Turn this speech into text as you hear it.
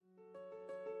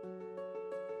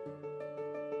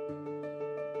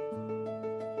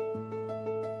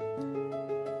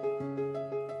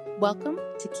Welcome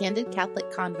to Candid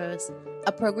Catholic Convos,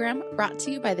 a program brought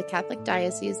to you by the Catholic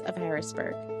Diocese of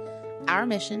Harrisburg. Our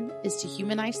mission is to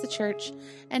humanize the church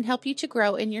and help you to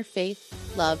grow in your faith,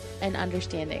 love, and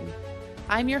understanding.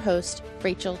 I'm your host,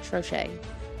 Rachel Trochet,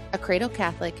 a cradle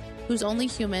Catholic who's only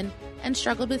human and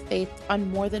struggled with faith on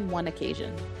more than one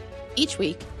occasion. Each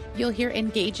week, you'll hear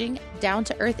engaging,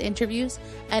 down-to-earth interviews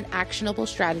and actionable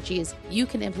strategies you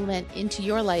can implement into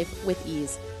your life with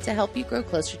ease to help you grow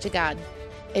closer to God.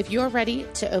 If you're ready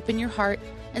to open your heart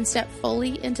and step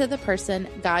fully into the person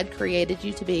God created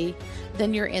you to be,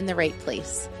 then you're in the right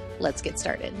place. Let's get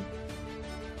started.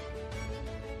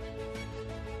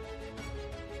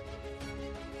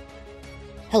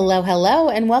 Hello,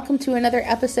 and welcome to another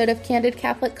episode of Candid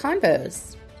Catholic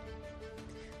Convos.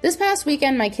 This past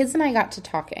weekend, my kids and I got to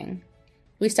talking.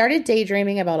 We started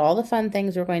daydreaming about all the fun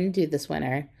things we're going to do this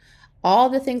winter, all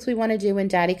the things we want to do when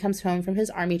Daddy comes home from his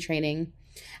Army training,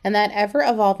 and that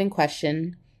ever-evolving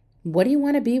question, what do you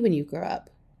want to be when you grow up?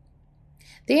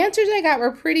 The answers I got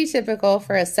were pretty typical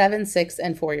for a 7, 6,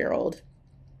 and 4-year-old.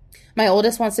 My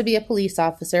oldest wants to be a police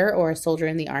officer or a soldier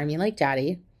in the Army like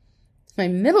Daddy. My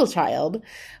middle child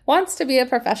wants to be a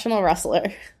professional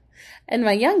wrestler. And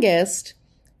my youngest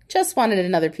just wanted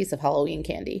another piece of Halloween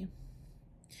candy.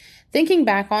 Thinking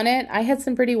back on it, I had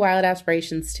some pretty wild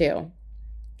aspirations too.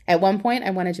 At one point,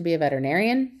 I wanted to be a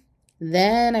veterinarian.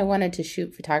 Then I wanted to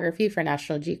shoot photography for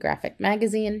National Geographic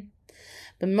magazine.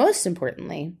 But most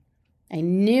importantly, I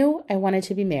knew I wanted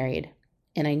to be married,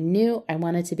 and I knew I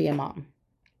wanted to be a mom.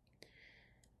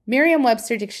 Merriam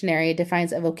Webster dictionary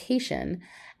defines a vocation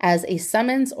as a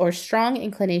summons or strong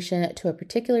inclination to a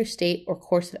particular state or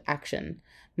course of action,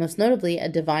 most notably a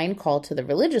divine call to the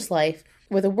religious life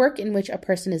or the work in which a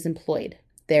person is employed,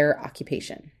 their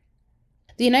occupation.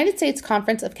 The United States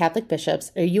Conference of Catholic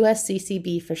Bishops, or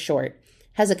USCCB for short,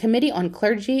 has a committee on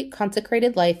clergy,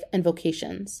 consecrated life, and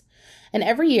vocations. And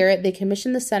every year, they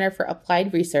commission the Center for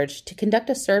Applied Research to conduct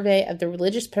a survey of the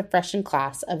religious profession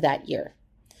class of that year.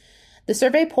 The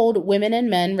survey polled women and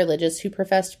men religious who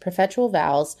professed perpetual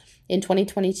vows in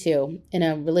 2022 in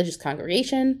a religious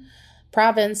congregation,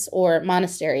 province, or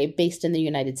monastery based in the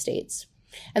United States.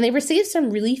 And they received some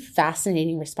really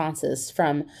fascinating responses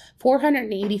from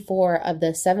 484 of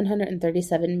the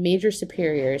 737 major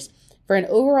superiors for an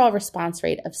overall response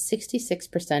rate of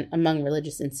 66% among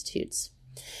religious institutes.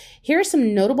 Here are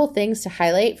some notable things to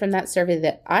highlight from that survey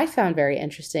that I found very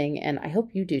interesting, and I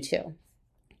hope you do too.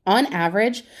 On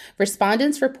average,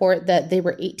 respondents report that they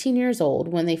were 18 years old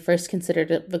when they first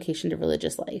considered a vocation to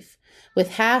religious life,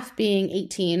 with half being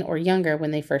 18 or younger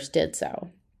when they first did so.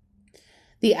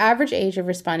 The average age of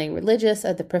responding religious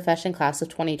at the profession class of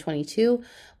 2022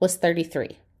 was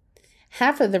 33.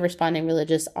 Half of the responding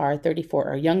religious are 34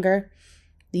 or younger.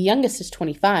 The youngest is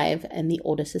 25, and the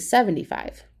oldest is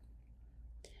 75.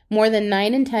 More than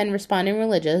 9 in 10 responding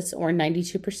religious, or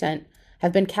 92%,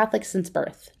 have been Catholic since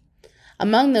birth.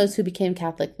 Among those who became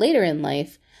Catholic later in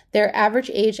life, their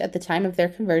average age at the time of their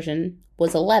conversion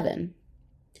was 11.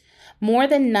 More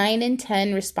than 9 in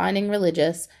 10 responding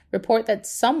religious report that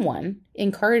someone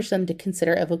encouraged them to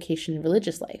consider a vocation in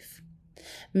religious life.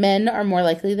 Men are more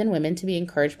likely than women to be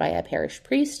encouraged by a parish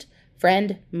priest,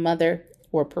 friend, mother,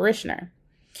 or parishioner.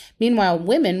 Meanwhile,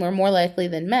 women were more likely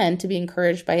than men to be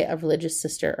encouraged by a religious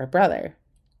sister or brother.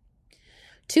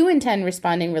 2 in 10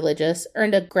 responding religious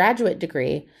earned a graduate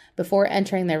degree before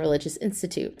entering their religious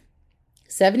institute.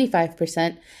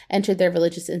 75% entered their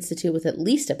religious institute with at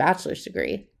least a bachelor's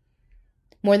degree.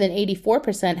 More than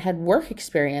 84% had work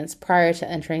experience prior to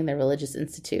entering their religious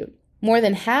institute. More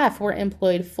than half were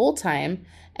employed full-time,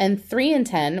 and 3 in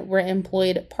 10 were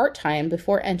employed part-time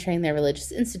before entering their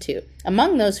religious institute.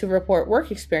 Among those who report work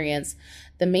experience,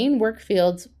 the main work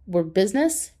fields were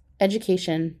business,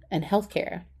 education, and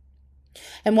healthcare.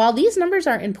 And while these numbers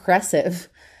are impressive,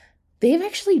 they've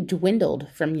actually dwindled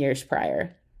from years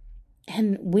prior.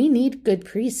 And we need good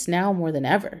priests now more than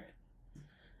ever.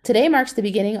 Today marks the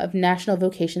beginning of National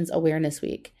Vocations Awareness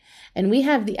Week, and we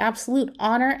have the absolute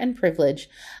honor and privilege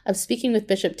of speaking with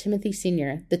Bishop Timothy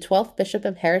Sr., the 12th Bishop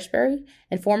of Harrisburg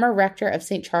and former rector of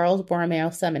St. Charles Borromeo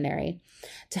Seminary,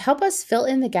 to help us fill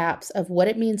in the gaps of what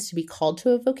it means to be called to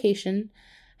a vocation,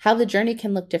 how the journey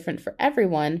can look different for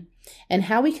everyone, and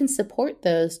how we can support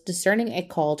those discerning a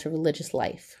call to religious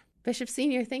life. Bishop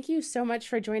Senior, thank you so much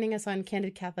for joining us on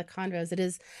Candid Catholic Convos. It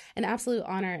is an absolute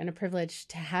honor and a privilege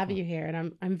to have you here,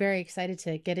 and I'm very excited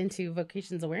to get into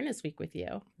Vocations Awareness Week with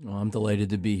you. Well, I'm delighted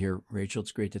to be here, Rachel.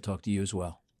 It's great to talk to you as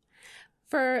well.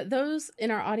 For those in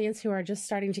our audience who are just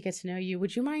starting to get to know you,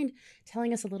 would you mind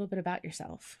telling us a little bit about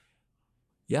yourself?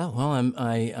 Yeah, well,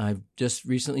 I've just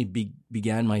recently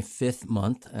began my 5th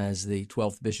month as the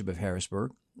 12th Bishop of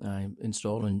Harrisburg. I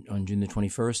installed on June the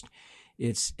 21st.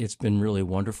 It's been really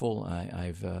wonderful.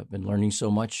 I've been learning so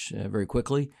much very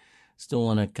quickly. Still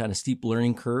on a kind of steep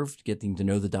learning curve, getting to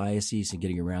know the diocese and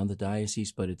getting around the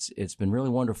diocese, but it's been really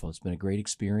wonderful. It's been a great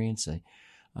experience.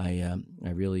 I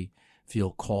really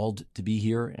feel called to be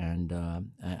here, and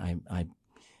I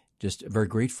just very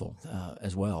grateful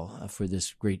as well for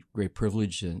this great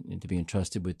privilege and to be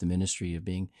entrusted with the ministry of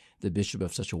being the bishop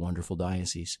of such a wonderful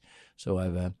diocese. So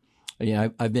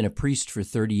I've been a priest for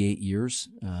 38 years.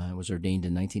 I was ordained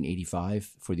in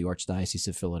 1985 for the Archdiocese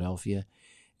of Philadelphia,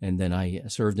 and then I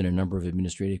served in a number of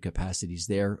administrative capacities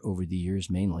there over the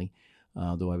years, mainly,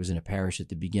 though I was in a parish at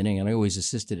the beginning, and I always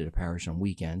assisted at a parish on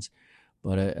weekends.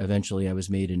 But eventually I was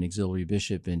made an auxiliary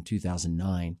bishop in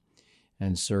 2009.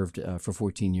 And served for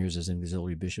 14 years as an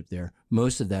auxiliary bishop there.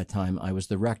 Most of that time, I was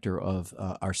the rector of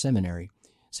our seminary,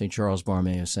 St. Charles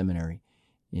Borromeo Seminary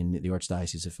in the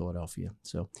Archdiocese of Philadelphia.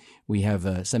 So we have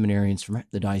seminarians from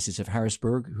the Diocese of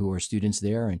Harrisburg who are students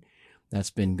there, and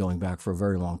that's been going back for a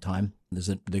very long time.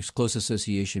 There's close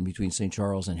association between St.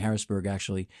 Charles and Harrisburg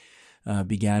actually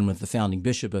began with the founding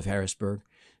bishop of Harrisburg.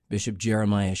 Bishop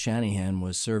Jeremiah Shanahan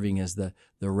was serving as the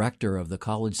rector of the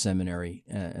college seminary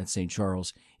at St.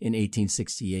 Charles in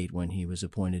 1868 when he was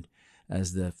appointed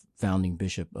as the founding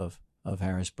bishop of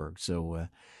Harrisburg. So and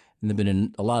there have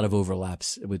been a lot of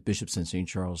overlaps with bishops in St.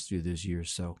 Charles through those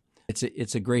years. So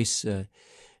it's a grace to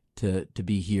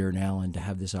be here now and to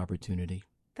have this opportunity.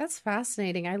 That's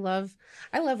fascinating. I love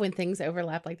when things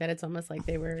overlap like that. It's almost like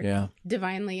they were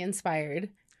divinely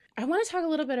inspired. I want to talk a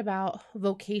little bit about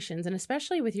vocations, and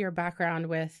especially with your background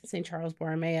with St. Charles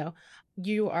Borromeo,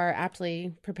 you are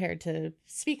aptly prepared to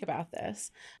speak about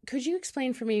this. Could you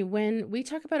explain for me, when we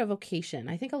talk about a vocation,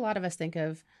 I think a lot of us think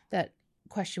of that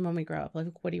question when we grow up, like,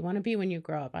 what do you want to be when you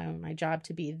grow up? I want my job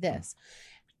to be this.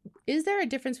 Is there a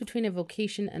difference between a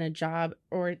vocation and a job,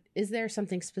 or is there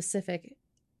something specific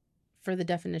for the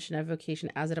definition of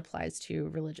vocation as it applies to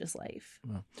religious life?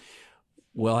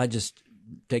 Well, I just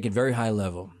take it very high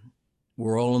level.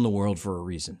 We're all in the world for a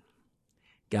reason.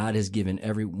 God has given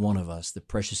every one of us the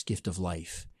precious gift of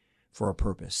life for a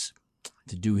purpose,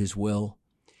 to do his will,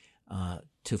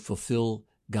 to fulfill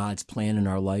God's plan in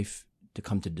our life, to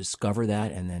come to discover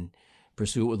that and then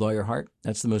pursue it with all your heart.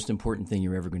 That's the most important thing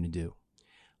you're ever going to do.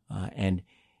 And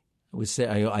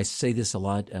I say this a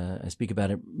lot. I speak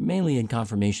about it mainly in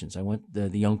confirmations. I want the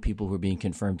young people who are being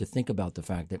confirmed to think about the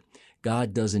fact that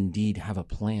God does indeed have a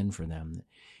plan for them.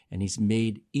 And he's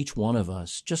made each one of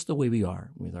us just the way we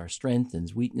are, with our strengths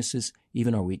and weaknesses,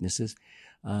 even our weaknesses,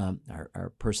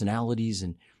 our personalities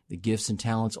and the gifts and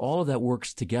talents. All of that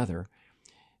works together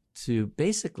to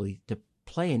basically to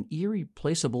play an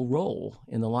irreplaceable role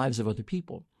in the lives of other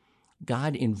people.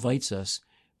 God invites us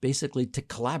basically to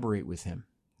collaborate with him,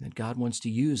 that God wants to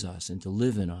use us and to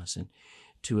live in us and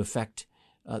to affect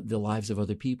the lives of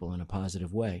other people in a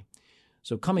positive way.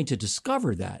 So coming to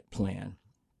discover that plan,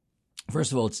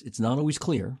 first of all, it's not always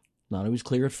clear. Not always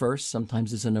clear at first. Sometimes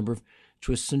there's a number of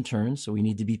twists and turns, so we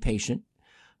need to be patient.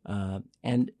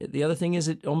 And the other thing is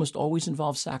it almost always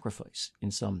involves sacrifice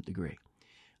in some degree.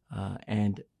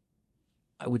 And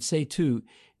I would say, too,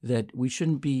 that we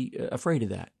shouldn't be afraid of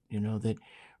that, that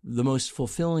the most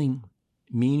fulfilling,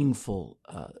 meaningful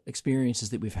experiences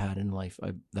that we've had in life,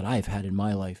 that I've had in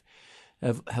my life,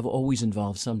 have always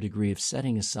involved some degree of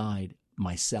setting aside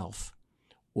myself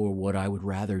or what I would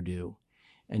rather do,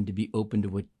 and to be open to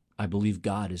what I believe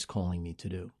God is calling me to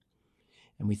do.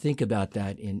 And we think about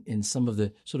that in some of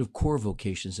the sort of core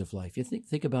vocations of life. You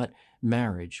think about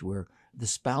marriage, where the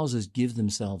spouses give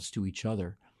themselves to each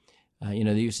other. They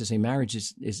used to say marriage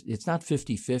it's not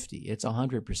 50-50, it's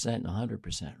 100% and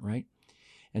 100%, right?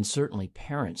 And certainly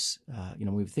parents,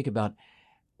 we think about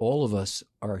all of us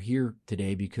are here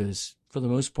today because, for the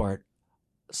most part,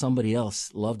 somebody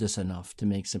else loved us enough to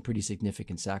make some pretty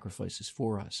significant sacrifices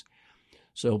for us.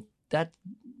 So that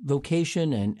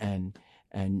vocation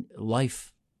and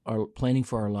life, our planning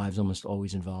for our lives, almost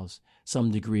always involves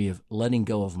some degree of letting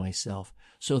go of myself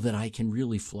so that I can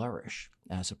really flourish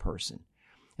as a person.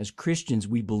 As Christians,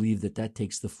 we believe that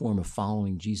takes the form of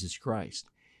following Jesus Christ,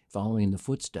 following in the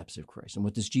footsteps of Christ. And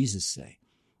what does Jesus say?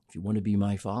 If you want to be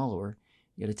my follower,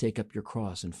 you got to take up your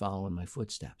cross and follow in my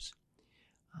footsteps.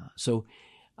 So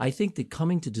I think that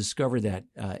coming to discover that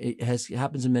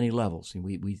happens in many levels. And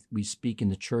we speak in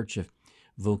the church of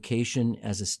vocation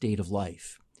as a state of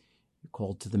life. You're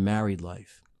called to the married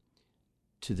life,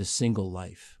 to the single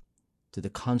life, to the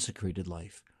consecrated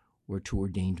life, or to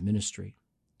ordained ministry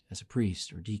as a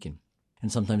priest or deacon.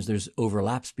 And sometimes there's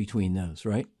overlaps between those,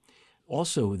 right?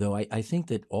 also, though, I think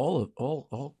that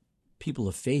all people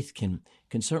of faith can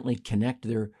certainly connect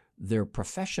their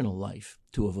professional life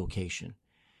to a vocation.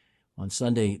 On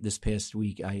Sunday this past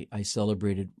week, I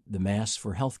celebrated the Mass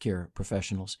for healthcare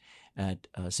professionals at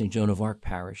St. Joan of Arc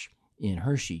Parish in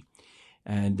Hershey.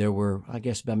 And there were, I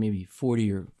guess, about maybe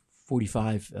 40 or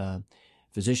 45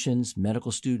 physicians,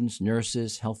 medical students,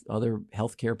 nurses, other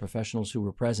healthcare professionals who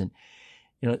were present.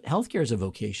 Healthcare is a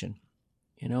vocation,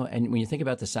 and when you think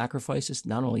about the sacrifices,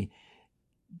 not only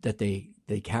that they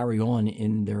carry on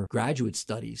in their graduate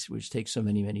studies, which takes so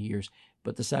many, many years,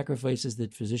 but the sacrifices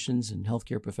that physicians and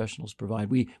healthcare professionals provide.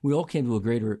 We all came to a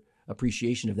greater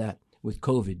appreciation of that with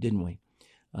COVID, didn't we?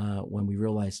 When we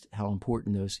realized how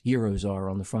important those heroes are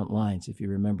on the front lines, if you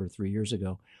remember 3 years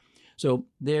ago. So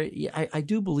I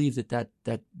do believe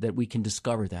that we can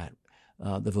discover that.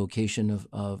 The vocation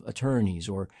of attorneys,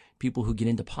 or people who get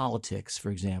into politics, for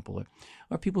example,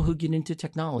 or people who get into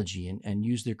technology and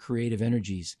use their creative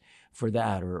energies for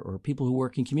that, or people who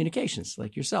work in communications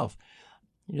like yourself.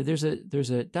 There's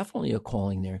definitely a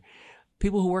calling there.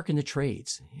 People who work in the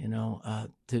trades,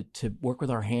 to work with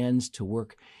our hands, to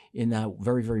work in that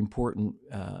very, very important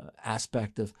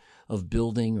aspect of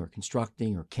building or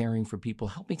constructing or caring for people,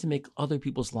 helping to make other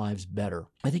people's lives better.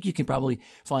 I think you can probably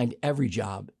find every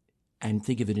job and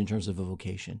think of it in terms of a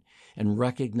vocation and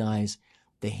recognize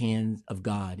the hand of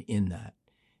God in that.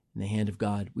 In the hand of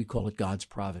God, we call it God's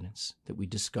providence, that we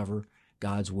discover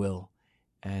God's will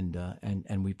and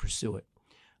we pursue it.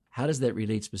 How does that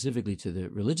relate specifically to the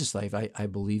religious life? I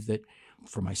believe that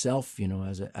for myself,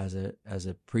 as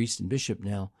a priest and bishop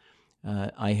now,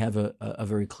 I have a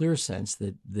very clear sense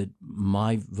that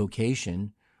my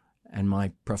vocation and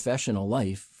my professional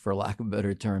life, for lack of a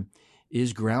better term,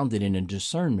 is grounded in a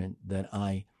discernment that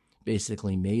I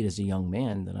basically made as a young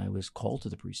man, that I was called to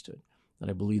the priesthood, that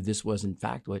I believe this was in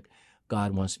fact what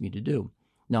God wants me to do.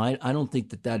 Now, I don't think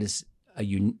that is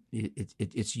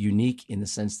it's unique in the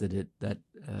sense that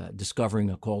discovering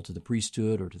a call to the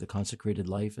priesthood or to the consecrated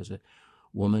life as a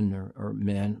woman or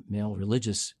male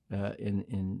religious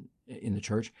in the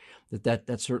church,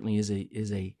 that certainly is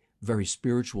a very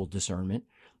spiritual discernment.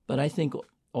 But I think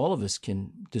all of us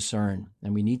can discern,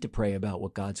 and we need to pray about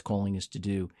what God's calling us to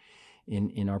do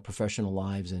in our professional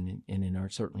lives and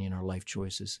certainly in our life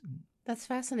choices. That's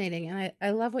fascinating. And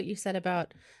I love what you said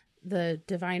about the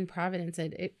divine providence.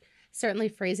 It certainly,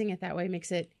 phrasing it that way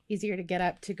makes it easier to get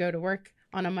up to go to work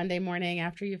on a Monday morning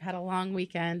after you've had a long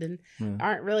weekend and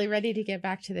aren't really ready to get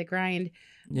back to the grind.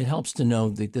 It helps to know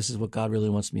that this is what God really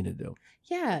wants me to do.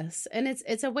 Yes. And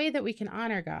it's a way that we can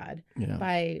honor God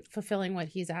by fulfilling what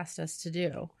he's asked us to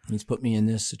do. He's put me in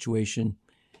this situation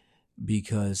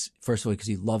because, first of all, because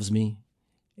he loves me.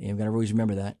 And I've got to always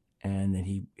remember that. And that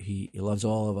he loves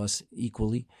all of us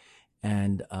equally.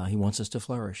 And he wants us to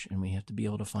flourish. And we have to be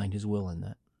able to find his will in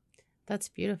that. That's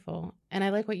beautiful. And I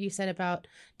like what you said about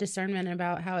discernment,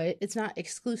 about how it's not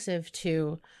exclusive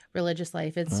to religious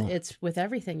life. It's with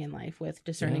everything in life, with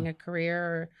discerning a career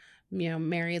or,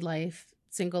 married life,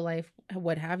 single life,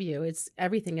 what have you.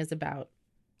 Everything is about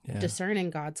discerning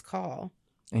God's call.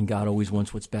 And God always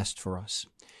wants what's best for us.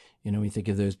 We think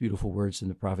of those beautiful words in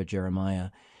the prophet Jeremiah.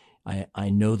 I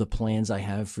know the plans I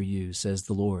have for you, says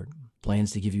the Lord,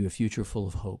 plans to give you a future full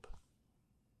of hope.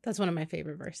 That's one of my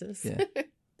favorite verses. Yeah.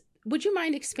 Would you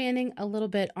mind expanding a little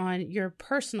bit on your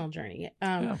personal journey?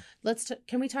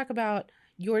 Can we talk about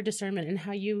your discernment and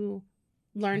how you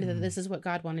learned that this is what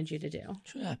God wanted you to do?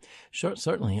 Sure,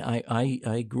 certainly.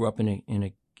 I grew up in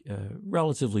a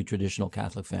relatively traditional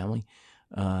Catholic family.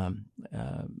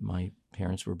 My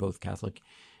parents were both Catholic.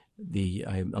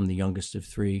 I'm the youngest of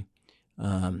three.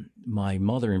 My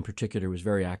mother, in particular, was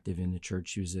very active in the church.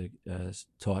 She was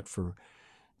taught for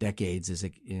decades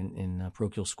in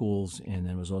parochial schools, and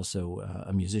then was also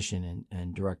a musician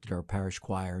and directed our parish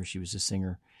choir. She was a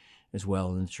singer as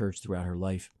well in the church throughout her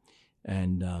life.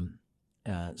 And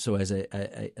so as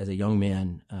a young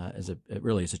man, as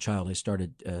a child, I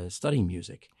started studying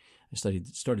music. I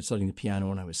started studying the piano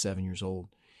when I was 7 years old.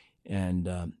 And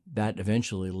that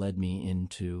eventually led me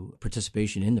into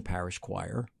participation in the parish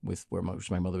choir, which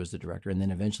my mother was the director, and then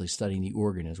eventually studying the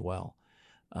organ as well.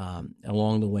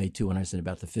 Along the way, too, when I was in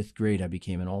about the 5th grade, I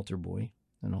became an altar boy,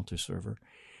 an altar server.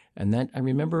 And that I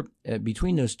remember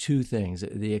between those two things,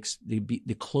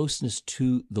 the closeness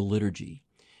to the liturgy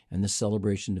and the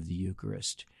celebration of the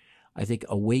Eucharist, I think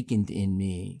awakened in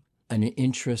me an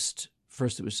interest.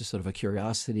 First, it was just sort of a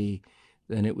curiosity.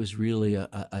 Then it was really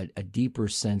a deeper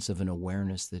sense of an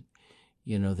awareness that,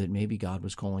 that maybe God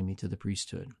was calling me to the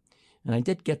priesthood. And I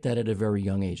did get that at a very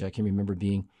young age. I can remember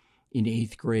being in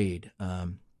 8th grade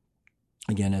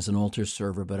again as an altar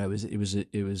server, but it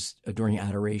was during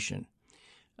adoration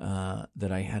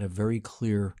that I had a very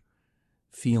clear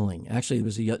feeling. Actually, there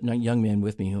was a young man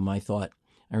with me whom I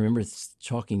remember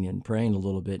talking and praying a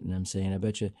little bit, and I'm saying, I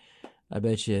bet you,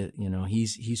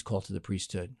 he's called to the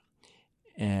priesthood.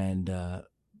 And,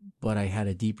 but I had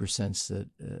a deeper sense that,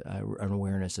 an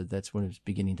awareness that that's when it was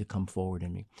beginning to come forward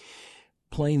in me.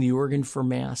 Playing the organ for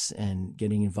Mass and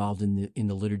getting involved in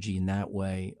the liturgy in that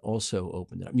way also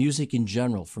opened it up. Music in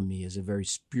general for me is a very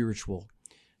spiritual,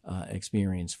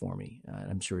 experience for me.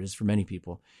 I'm sure it is for many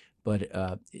people, but,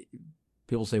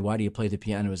 people say, why do you play the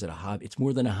piano? Is it a hobby? It's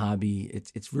more than a hobby.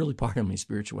 It's really part of my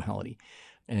spirituality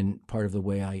and part of the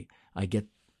way I get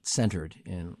centered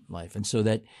in life. And so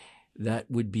that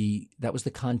was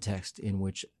the context in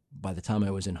which, by the time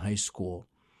I was in high school,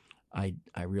 I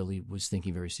really was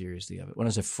thinking very seriously of it. When I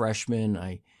was a freshman,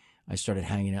 I started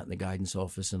hanging out in the guidance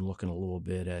office and looking a little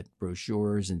bit at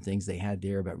brochures and things they had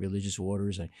there about religious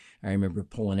orders. I remember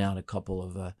pulling out a couple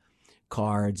of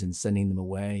cards and sending them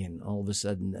away, and all of a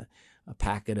sudden a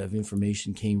packet of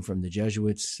information came from the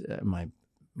Jesuits. My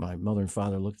mother and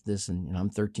father looked at this, and I'm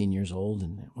 13 years old,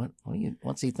 and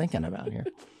what's he thinking about here?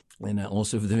 And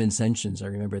also the Vincentians, I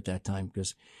remember at that time,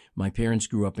 because my parents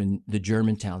grew up in the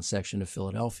Germantown section of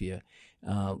Philadelphia,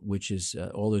 which is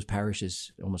all those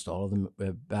parishes, almost all of them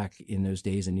back in those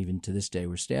days, and even to this day,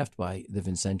 were staffed by the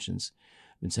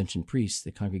Vincentian priests,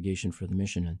 the Congregation for the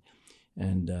Mission,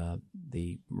 and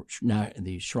the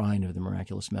Shrine of the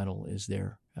Miraculous Medal is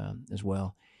there as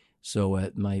well. So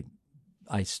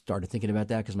I started thinking about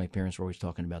that because my parents were always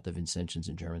talking about the Vincentians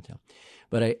in Germantown.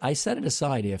 But I set it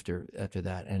aside after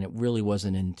that, and it really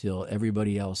wasn't until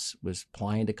everybody else was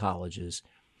applying to colleges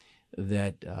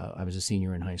that I was a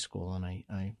senior in high school, and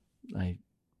I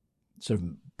sort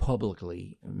of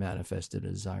publicly manifested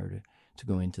a desire to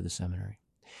go into the seminary.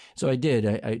 So I did.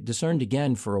 I discerned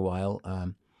again for a while.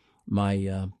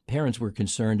 My parents were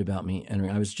concerned about me, and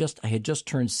I had just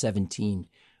turned 17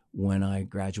 when I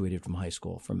graduated from high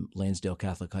school, from Lansdale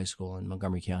Catholic High School in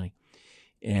Montgomery County.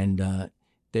 And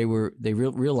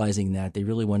realizing that they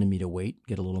really wanted me to wait,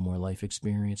 get a little more life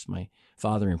experience. My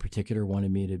father in particular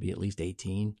wanted me to be at least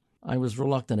 18. I was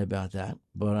reluctant about that,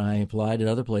 but I applied at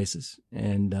other places,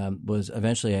 and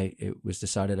it was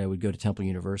decided I would go to Temple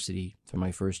University for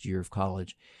my first year of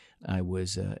college. I went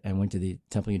to the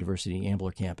Temple University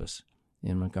Ambler campus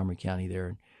in Montgomery County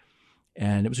there.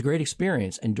 And it was a great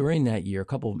experience. And during that year, a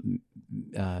couple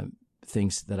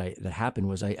things that happened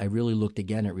was I really looked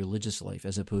again at religious life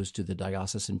as opposed to the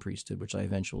diocesan priesthood, which I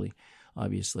eventually,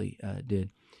 obviously, did.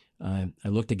 I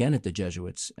looked again at the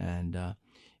Jesuits, and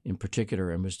in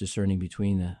particular, I was discerning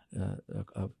between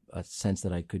a sense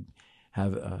that I could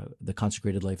have the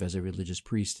consecrated life as a religious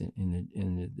priest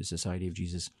in the Society of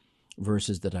Jesus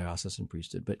versus the diocesan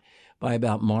priesthood. But by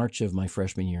about March of my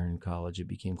freshman year in college, it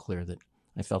became clear that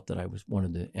I felt that I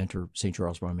wanted to enter St.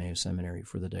 Charles Borromeo Seminary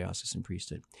for the diocesan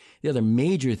priesthood. The other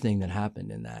major thing that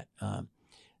happened in that,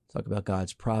 talk about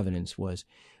God's providence, was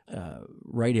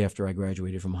right after I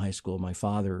graduated from high school, my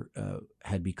father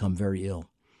had become very ill.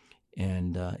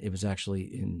 And it was actually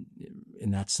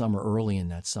in that summer, early in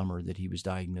that summer, that he was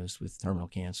diagnosed with terminal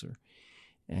cancer.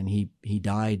 And he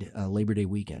died Labor Day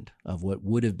weekend of what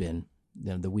would have been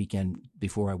the weekend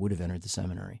before I would have entered the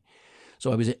seminary.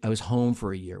 So I was home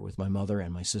for a year with my mother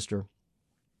and my sister.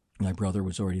 My brother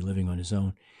was already living on his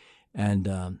own, and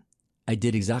I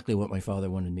did exactly what my father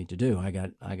wanted me to do. I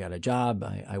got a job.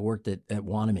 I worked at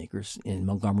Wanamaker's in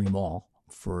Montgomery Mall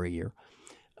for a year,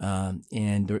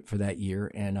 and for that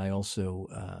year, and I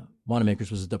also Wanamaker's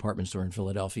was a department store in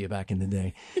Philadelphia back in the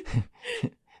day.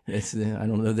 I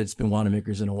don't know that it's been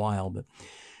Wanamaker's in a while,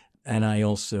 and I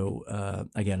also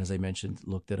again, as I mentioned,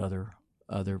 looked at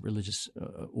other religious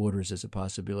orders as a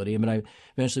possibility. I mean, I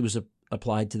eventually was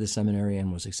applied to the seminary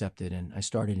and was accepted, and I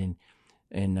started in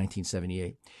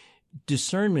 1978.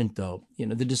 Discernment, though,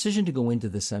 the decision to go into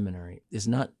the seminary it's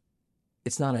not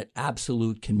an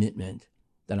absolute commitment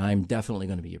that I'm definitely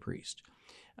going to be a priest.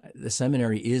 The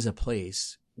seminary is a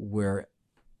place where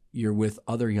you're with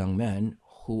other young men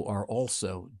who are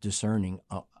also discerning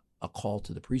a call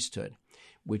to the priesthood,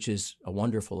 which is a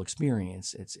wonderful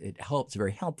experience. It's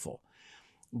very helpful.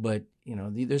 But,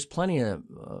 there's plenty of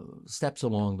steps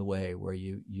along the way where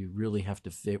you really have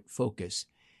to focus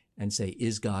and say,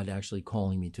 is God actually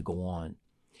calling me to go on?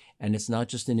 And it's not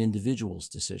just an individual's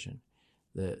decision.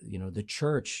 The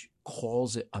church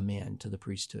calls a man to the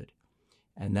priesthood.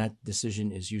 And that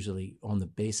decision is usually on the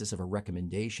basis of a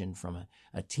recommendation from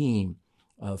a team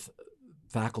of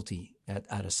faculty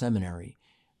at a seminary,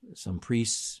 some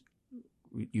priests,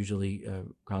 usually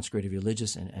consecrated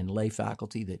religious and lay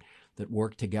faculty that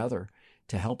work together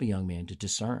to help a young man to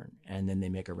discern. And then they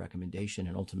make a recommendation,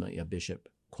 and ultimately a bishop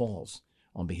calls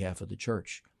on behalf of the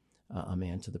church a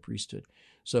man to the priesthood.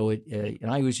 So and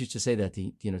I always used to say that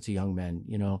to young men,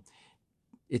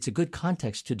 it's a good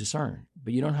context to discern,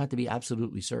 but you don't have to be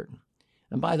absolutely certain.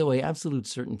 And by the way, absolute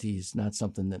certainty is not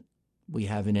something that we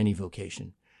have in any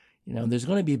vocation. There's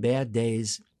going to be bad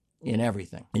days in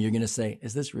everything. And you're going to say,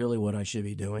 is this really what I should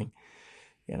be doing?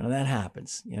 That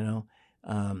happens,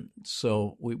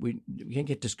 so we can't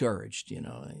get discouraged.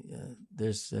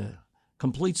 There's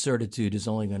complete certitude is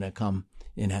only going to come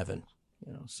in heaven.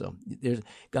 So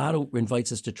God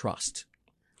invites us to trust,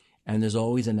 and there's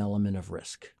always an element of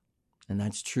risk. And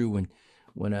that's true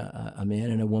when a man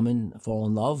and a woman fall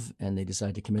in love and they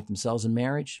decide to commit themselves in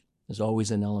marriage. There's always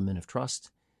an element of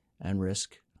trust and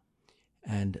risk.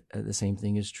 And the same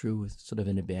thing is true with sort of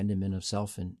an abandonment of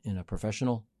self in a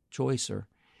professional choice,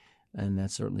 and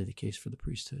that's certainly the case for the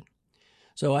priesthood.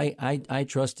 So I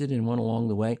trusted and went along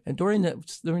the way. And during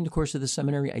the course of the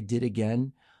seminary, I did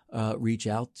again reach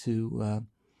out to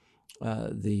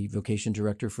the vocation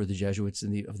director for the Jesuits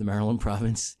of the Maryland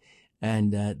province,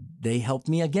 and they helped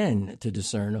me again to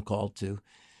discern a call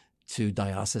to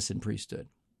diocesan priesthood.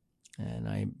 And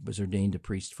I was ordained a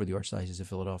priest for the Archdiocese of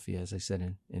Philadelphia, as I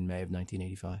said, in May of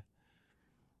 1985.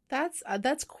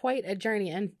 That's quite a journey,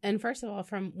 and first of all,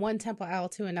 from one temple aisle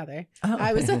to another. Oh.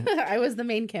 I was the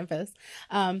main campus,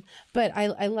 but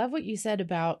I love what you said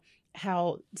about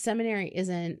how seminary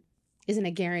isn't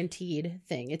a guaranteed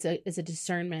thing. It's a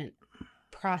discernment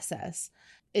process.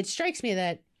 It strikes me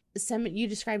that you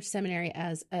described seminary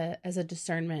as a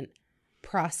discernment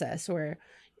process, where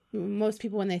most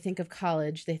people, when they think of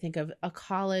college, they think of a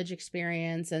college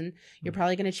experience, and you're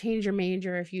probably going to change your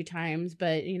major a few times,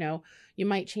 but you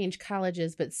might change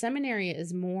colleges. But seminary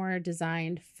is more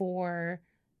designed for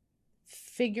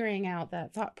figuring out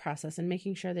that thought process and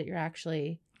making sure that you're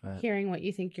actually hearing what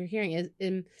you think you're hearing.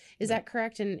 Is that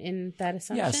correct in that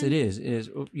assumption? Yes, it is. It is.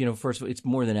 First of all, it's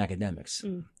more than academics.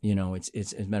 It's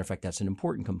as a matter of fact, that's an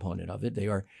important component of it. They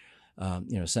are,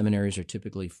 seminaries are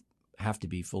typically have to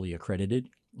be fully accredited,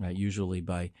 usually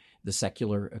by the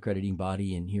secular accrediting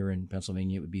body. And here in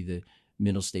Pennsylvania, it would be the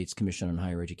Middle States Commission on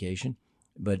Higher Education.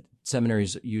 But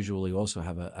seminaries usually also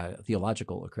have a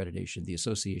theological accreditation, the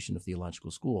Association of Theological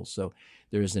Schools. So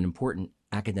there is an important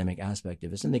academic aspect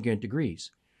of this, and they grant degrees.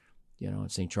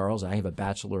 At St. Charles, I have a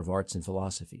Bachelor of Arts in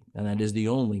Philosophy, and that is the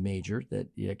only major that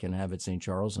you can have at St.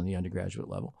 Charles on the undergraduate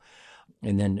level.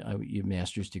 And then a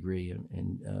master's degree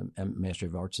and a Master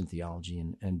of Arts in Theology.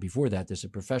 And before that, there's a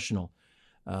professional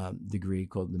degree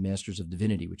called the Masters of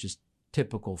Divinity, which is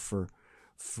typical for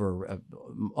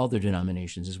other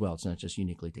denominations as well. It's not just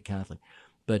uniquely to Catholic.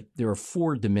 But there are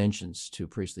 4 dimensions to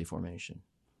priestly formation.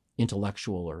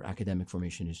 Intellectual or academic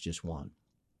formation is just one.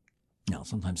 Now,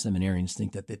 sometimes seminarians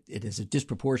think that it is a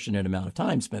disproportionate amount of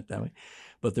time spent that way,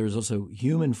 but there's also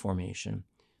human formation,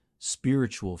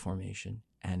 spiritual formation,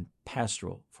 and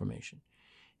pastoral formation.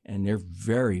 And they're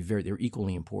they're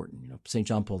equally important. St.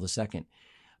 John Paul II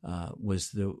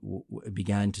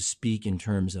began to speak in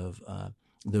terms of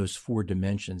those 4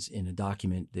 dimensions in a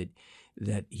document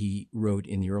that he wrote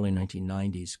in the early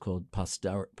 1990s called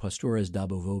Pastores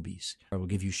Dabo Vobis. I will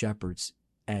give you shepherds.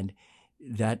 And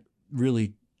that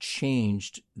really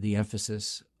changed the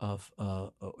emphasis of,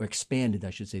 or expanded, I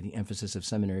should say, the emphasis of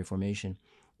seminary formation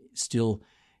still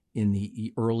in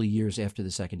the early years after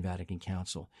the Second Vatican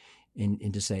Council,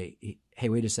 and to say, hey,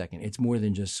 wait a second, it's more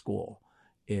than just school.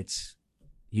 It's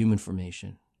human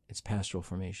formation. It's pastoral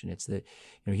formation. It's that,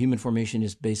 human formation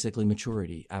is basically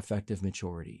maturity, affective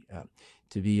maturity.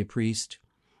 To be a priest,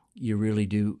 you really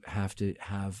do have to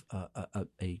have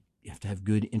you have to have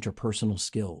good interpersonal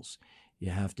skills. You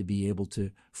have to be able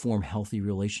to form healthy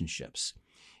relationships.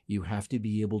 You have to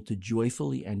be able to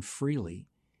joyfully and freely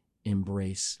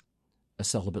embrace a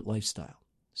celibate lifestyle,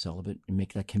 and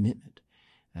make that commitment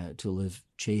to live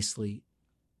chastely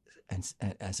and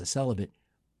as a celibate,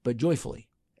 but joyfully.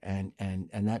 And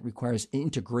that requires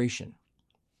integration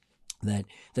that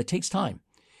takes time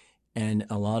and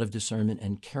a lot of discernment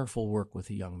and careful work with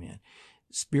a young man.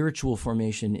 Spiritual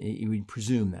formation, you would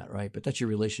presume that, right? But that's your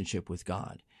relationship with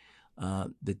God.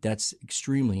 That's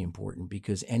extremely important,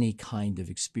 because any kind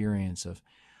of experience of,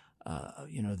 a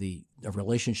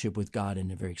relationship with God in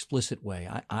a very explicit way,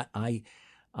 I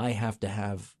have to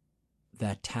have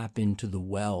that tap into the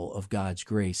well of God's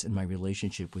grace in my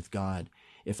relationship with God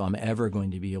if I'm ever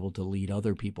going to be able to lead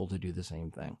other people to do the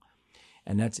same thing.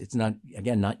 And it's not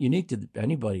unique to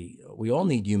anybody. We all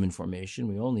need human formation.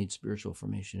 We all need spiritual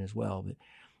formation as well.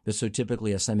 But so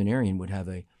typically a seminarian would have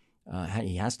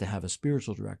he has to have a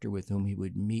spiritual director with whom he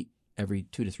would meet every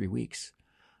 2 to 3 weeks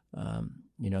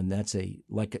And that's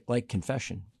like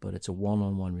confession, but it's a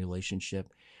one-on-one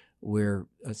relationship where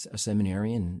a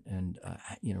seminarian and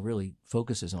really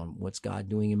focuses on what's God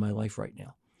doing in my life right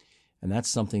now. And that's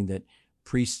something that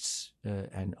priests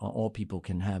and all people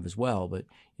can have as well. But,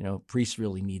 priests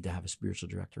really need to have a spiritual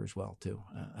director as well, too.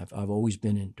 I've always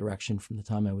been in direction from the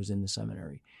time I was in the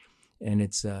seminary. And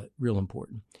it's real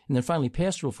important. And then finally,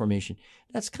 pastoral formation.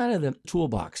 That's kind of the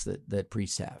toolbox that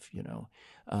priests have,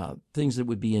 Things that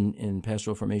would be in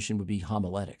pastoral formation would be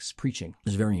homiletics. Preaching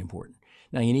is very important.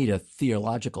 Now, you need a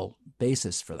theological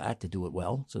basis for that to do it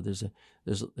well. So there's a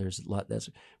lot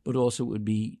but also it would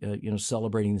be,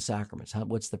 celebrating the sacraments.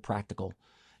 What's the practical?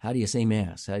 How do you say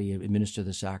Mass? How do you administer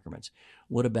the sacraments?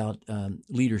 What about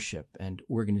leadership and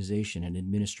organization and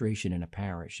administration in a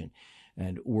parish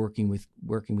and working with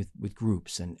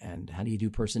groups and how do you do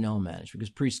personnel management? Because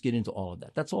priests get into all of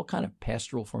that. That's all kind of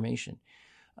pastoral formation.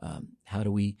 How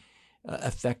do we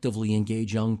effectively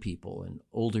engage young people and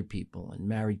older people and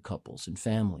married couples and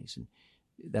families? And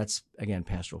that's, again,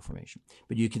 pastoral formation.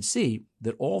 But you can see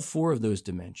that all four of those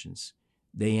dimensions,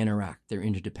 they interact. They're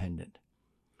interdependent.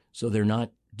 So they're not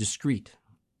discrete.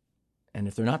 And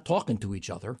if they're not talking to each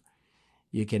other,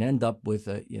 you can end up with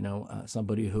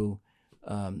somebody who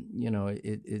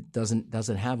it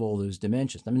doesn't have all those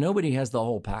dimensions. I mean, nobody has the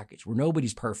whole package.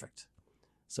 Nobody's perfect.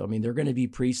 So, there are going to be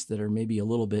priests that are maybe a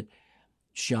little bit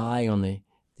shy on the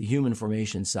human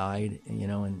formation side,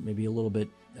 and maybe a little bit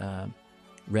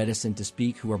reticent to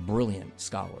speak, who are brilliant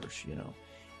scholars,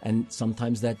 And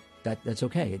sometimes that's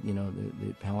okay.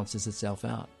 It balances itself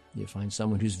out. You find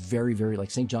someone who's very, very,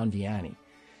 like St. John Vianney,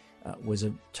 was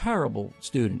a terrible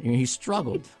student. He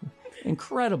struggled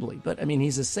incredibly, but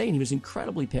he's a saint. He was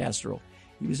incredibly pastoral.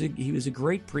 He was a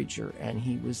great preacher, and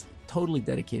he was totally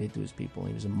dedicated to his people.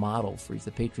 He was a model he's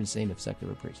the patron saint of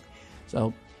secular priests.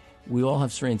 So we all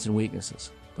have strengths and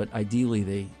weaknesses, but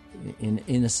ideally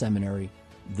in a seminary,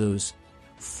 those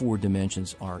four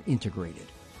dimensions are integrated.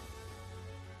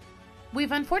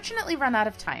 We've unfortunately run out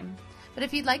of time, but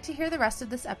if you'd like to hear the rest of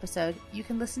this episode, you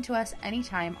can listen to us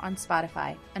anytime on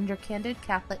Spotify under Candid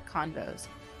Catholic Convos.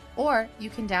 Or you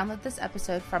can download this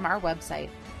episode from our website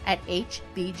at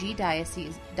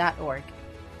hbgdiocese.org.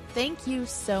 Thank you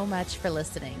so much for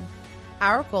listening.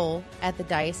 Our goal at the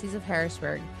Diocese of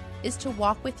Harrisburg is to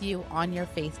walk with you on your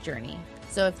faith journey.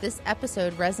 So if this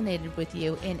episode resonated with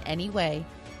you in any way,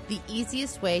 the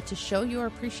easiest way to show your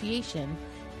appreciation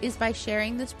is by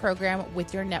sharing this program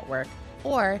with your network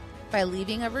or by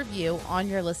leaving a review on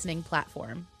your listening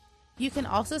platform. You can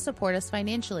also support us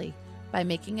financially by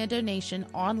making a donation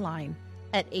online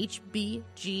at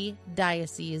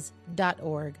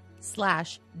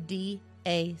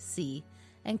hbgdiocese.org/DAC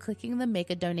and clicking the Make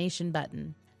a Donation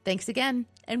button. Thanks again,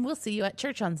 and we'll see you at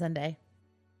church on Sunday.